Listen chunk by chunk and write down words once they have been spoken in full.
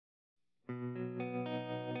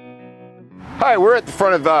Hi, we're at the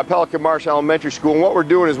front of Pelican Marsh Elementary School, and what we're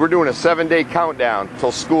doing is we're doing a 7-day countdown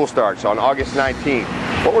until school starts on August 19th.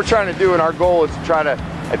 What we're trying to do, and our goal is to try to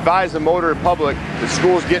advise the motoring public that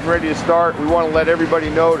school's getting ready to start. We want to let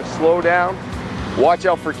everybody know to slow down, watch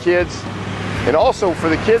out for kids, and also for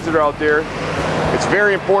the kids that are out there, it's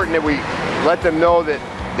very important that we let them know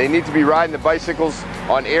that they need to be riding the bicycles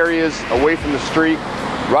on areas away from the street,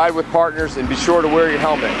 ride with partners, and be sure to wear your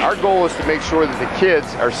helmet. Our goal is to make sure that the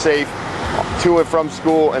kids are safe to and from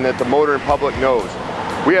school and that the motoring public knows.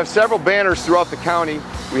 We have several banners throughout the county.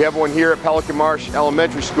 We have one here at Pelican Marsh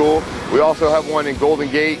Elementary School. We also have one in Golden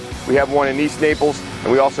Gate. We have one in East Naples,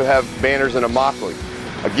 and we also have banners in Immokalee.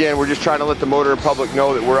 Again, we're just trying to let the motoring public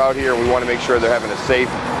know that we're out here and we want to make sure they're having a safe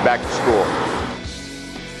back to school.